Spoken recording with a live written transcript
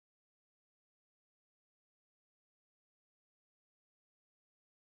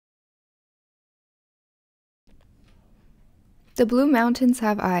The Blue Mountains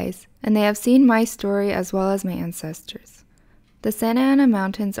have eyes, and they have seen my story as well as my ancestors. The Santa Ana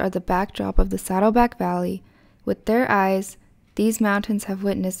Mountains are the backdrop of the Saddleback Valley. With their eyes, these mountains have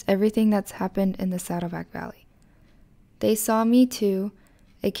witnessed everything that's happened in the Saddleback Valley. They saw me too,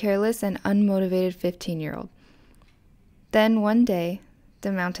 a careless and unmotivated 15-year-old. Then one day,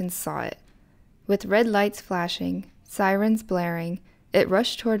 the mountains saw it. With red lights flashing, sirens blaring, it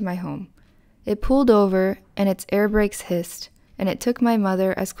rushed toward my home. It pulled over, and its air brakes hissed, and it took my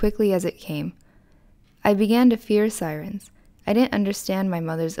mother as quickly as it came. I began to fear sirens. I didn't understand my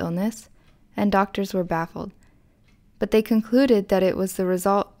mother's illness, and doctors were baffled. But they concluded that it was the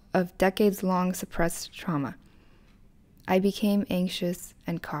result of decades-long suppressed trauma. I became anxious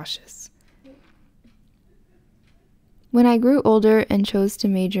and cautious. When I grew older and chose to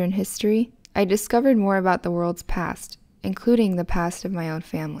major in history, I discovered more about the world's past, including the past of my own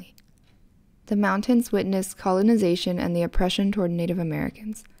family. The mountains witnessed colonization and the oppression toward Native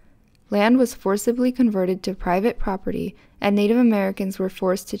Americans. Land was forcibly converted to private property, and Native Americans were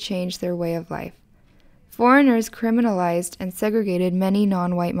forced to change their way of life. Foreigners criminalized and segregated many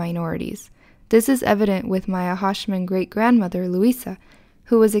non-white minorities. This is evident with my Ahoshman great-grandmother, Louisa,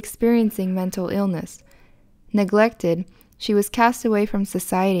 who was experiencing mental illness. Neglected, she was cast away from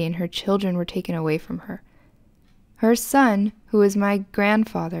society and her children were taken away from her. Her son, who is my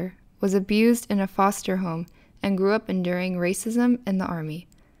grandfather, was abused in a foster home and grew up enduring racism in the army.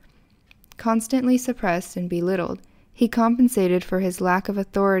 Constantly suppressed and belittled, he compensated for his lack of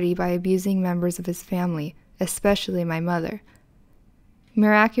authority by abusing members of his family, especially my mother.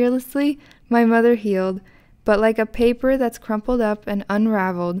 Miraculously, my mother healed, but like a paper that's crumpled up and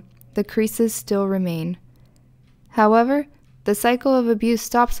unraveled, the creases still remain. However, the cycle of abuse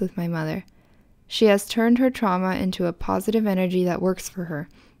stops with my mother. She has turned her trauma into a positive energy that works for her,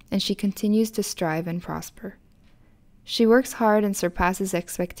 and she continues to strive and prosper. She works hard and surpasses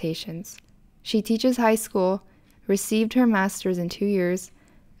expectations. She teaches high school, received her master's in 2 years,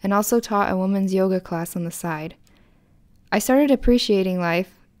 and also taught a women's yoga class on the side. I started appreciating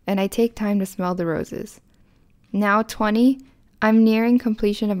life, and I take time to smell the roses. Now 20, I'm nearing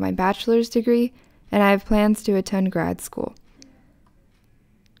completion of my bachelor's degree, and I have plans to attend grad school.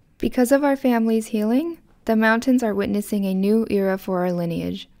 Because of our family's healing, the mountains are witnessing a new era for our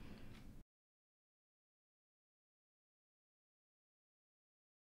lineage.